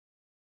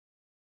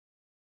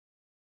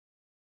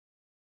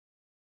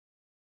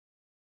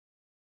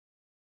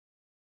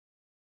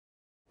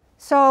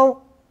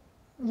So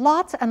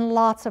lots and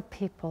lots of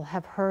people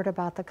have heard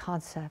about the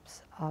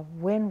concepts of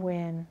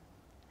win-win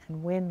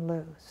and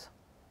win-lose.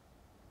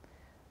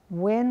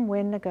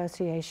 Win-win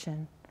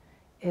negotiation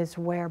is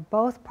where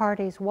both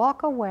parties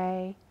walk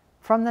away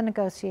from the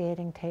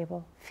negotiating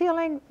table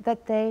feeling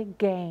that they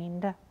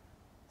gained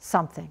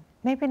something.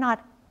 Maybe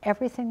not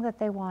everything that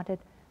they wanted,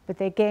 but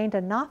they gained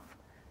enough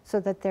so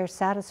that they're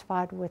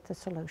satisfied with the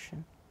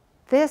solution.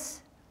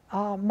 This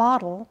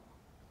model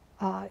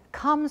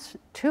comes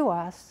to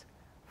us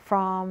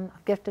from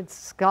gifted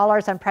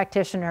scholars and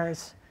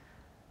practitioners,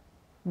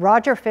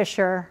 Roger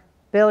Fisher,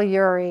 Bill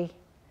Urey,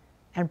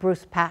 and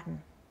Bruce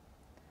Patton.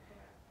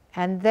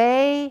 And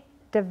they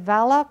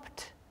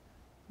developed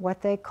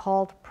what they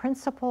called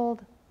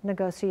principled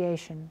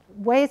negotiation,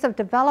 ways of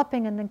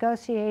developing a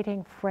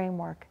negotiating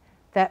framework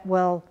that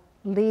will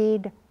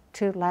lead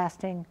to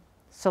lasting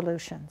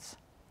solutions.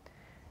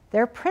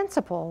 Their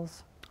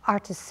principles are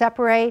to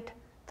separate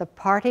the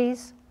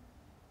parties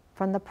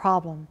from the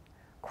problem.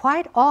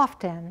 Quite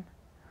often,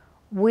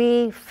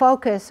 we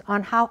focus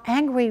on how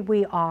angry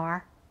we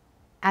are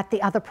at the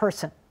other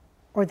person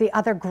or the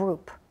other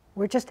group.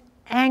 We're just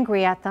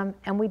angry at them,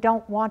 and we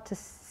don't want to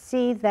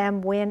see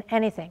them win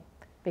anything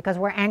because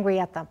we're angry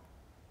at them.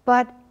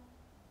 But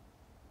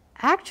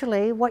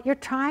actually, what you're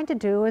trying to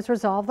do is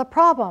resolve the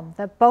problem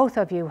that both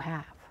of you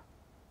have.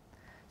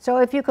 So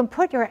if you can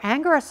put your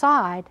anger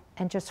aside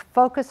and just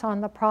focus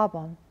on the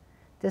problem,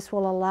 this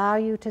will allow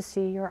you to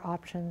see your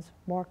options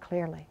more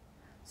clearly.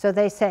 So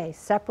they say,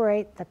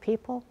 separate the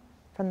people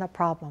from the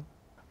problem.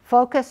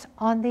 Focus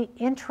on the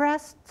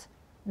interests,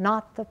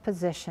 not the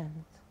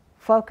positions.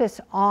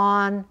 Focus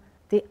on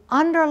the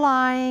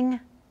underlying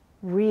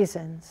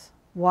reasons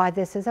why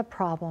this is a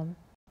problem,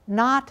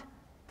 not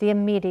the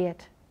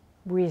immediate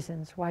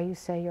reasons why you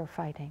say you're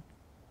fighting.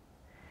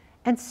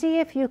 And see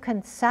if you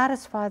can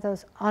satisfy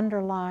those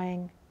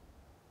underlying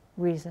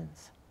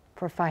reasons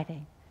for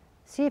fighting.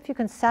 See if you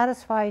can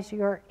satisfy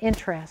your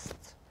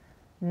interests,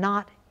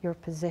 not your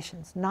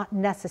positions, not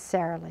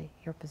necessarily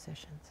your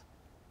positions.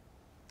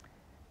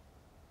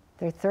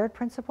 Their third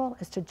principle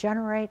is to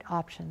generate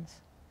options,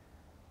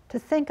 to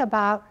think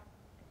about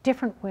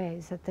different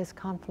ways that this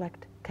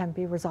conflict can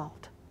be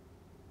resolved.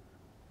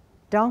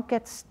 Don't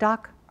get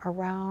stuck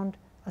around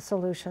a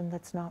solution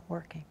that's not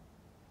working.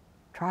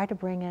 Try to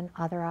bring in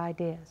other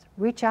ideas.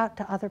 Reach out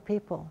to other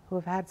people who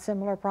have had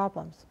similar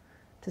problems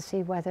to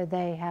see whether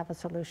they have a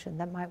solution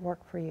that might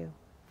work for you.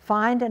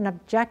 Find an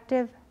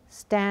objective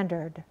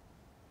standard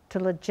to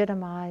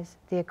legitimize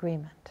the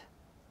agreement.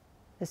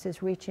 This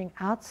is reaching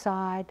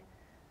outside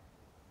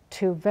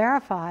to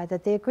verify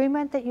that the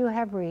agreement that you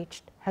have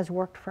reached has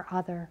worked for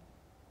other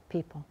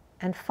people.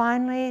 And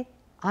finally,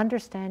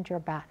 understand your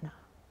BATNA.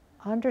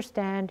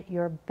 Understand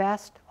your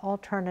best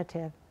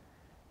alternative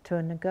to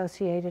a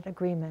negotiated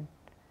agreement,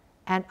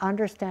 and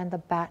understand the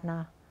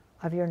BATNA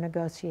of your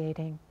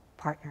negotiating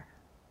partner.